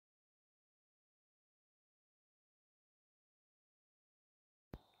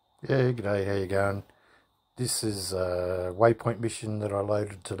Yeah, g'day, how you going? This is a waypoint mission that I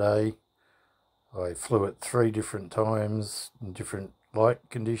loaded today. I flew it 3 different times in different light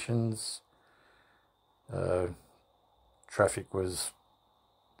conditions. Traffic was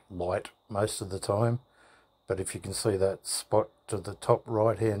light most of the time, but if you can see that spot to the top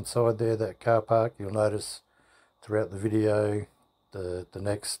right hand side there, that car park, you'll notice throughout the video the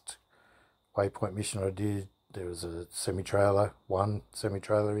next waypoint mission I did, there was a semi-trailer, one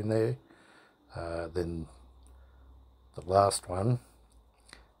semi-trailer in there. Then the last one,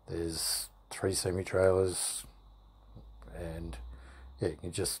 there's 3 semi-trailers, and yeah, you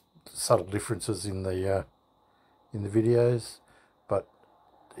can just subtle differences in the videos, but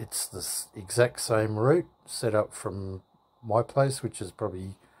it's the exact same route set up from my place, which is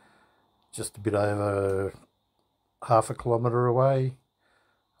probably just a bit over half a kilometre away.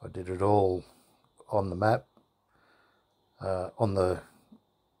 I did it all on the map, on the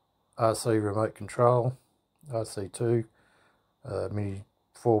RC remote control, RC2 Mini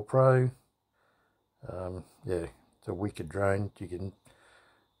 4 Pro. Yeah, it's a wicked drone. You can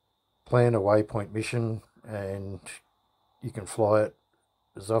plan a waypoint mission and you can fly it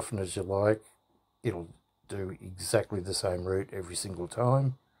as often as you like. It'll do exactly the same route every single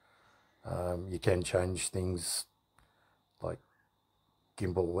time. You can change things like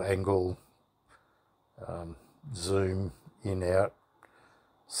gimbal angle, zoom in, out,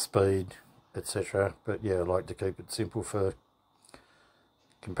 speed, etc. But yeah, I like to keep it simple for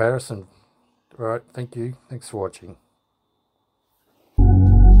comparison. Right, thank you. Thanks for watching.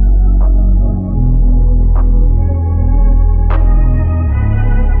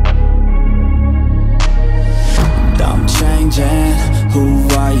 I'm changing who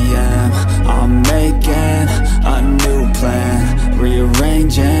I am. I'm making a new plan,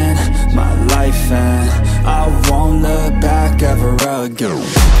 rearranging my life, and I won't look back ever again.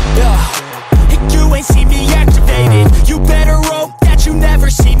 You ain't see me activated. You better hope that you never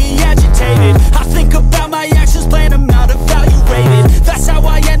see me agitated. I think about my actions, plan them out, evaluated. That's how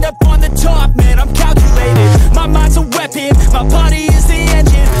I end up on the top, man, I'm calculated. My mind's a weapon, my body is the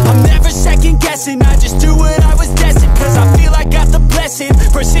engine. I'm never second guessing, I just do what I was destined. Cause I feel I got the blessing,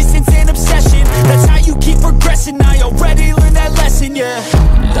 persistence and obsession. That's how you keep progressing, I already learned that lesson, yeah.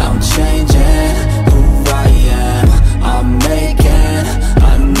 I'm changing who I am. I'm making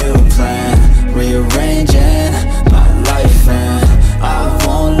a new plan, rearranging my life, and I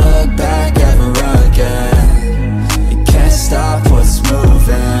won't look back ever again. You can't stop what's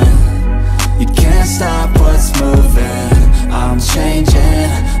moving. You can't stop what's moving. I'm changing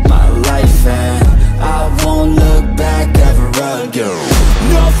my life, and I won't look back ever again.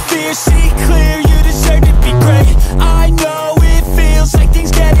 No fear, see clear, you deserve to be great. I know it feels like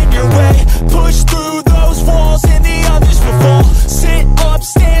things get in your way. Push through those walls and the others will fall. Sit up,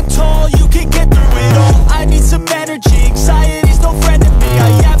 stand tall, you can get through it all. I need some energy, anxiety's no friend to me. I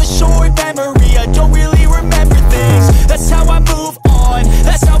have a short memory, I don't really remember things. That's how I move on,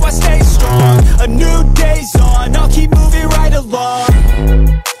 that's how I stay strong. A new day's on, I'll keep moving right along.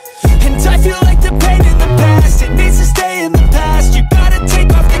 And I feel like the pain in the past, it needs to stay in the past. You gotta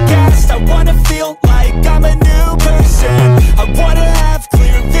take off the gas. I wanna feel like I'm a new person. I wanna have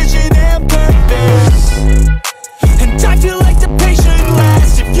clear vision and purpose. And I feel like the pain shouldn't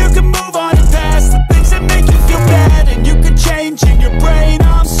last. If you can move on and past the things that make you feel bad, and you can change in your brain,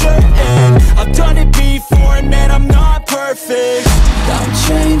 I'm certain. I've done it before, and man, I'm not perfect. I'm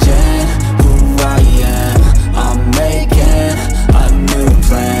changing who I am. I'm making a new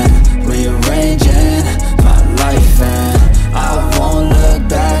plan, rearranging my life, and I won't look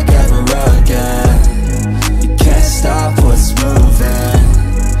back ever again. You can't stop what's moving.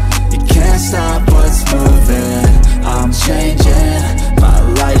 You can't stop what's moving. I'm changing my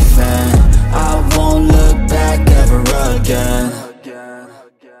life, and I won't look back ever again.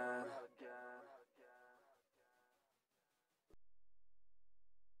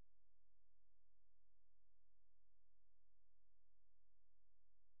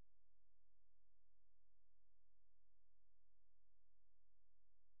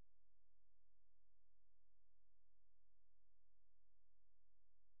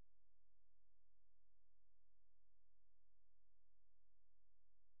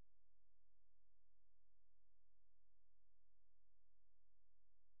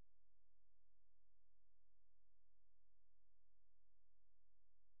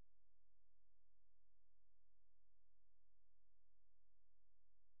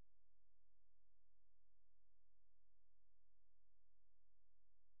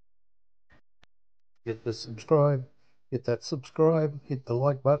 Hit the subscribe, hit that subscribe, hit the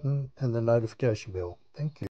like button and the notification bell. Thank you.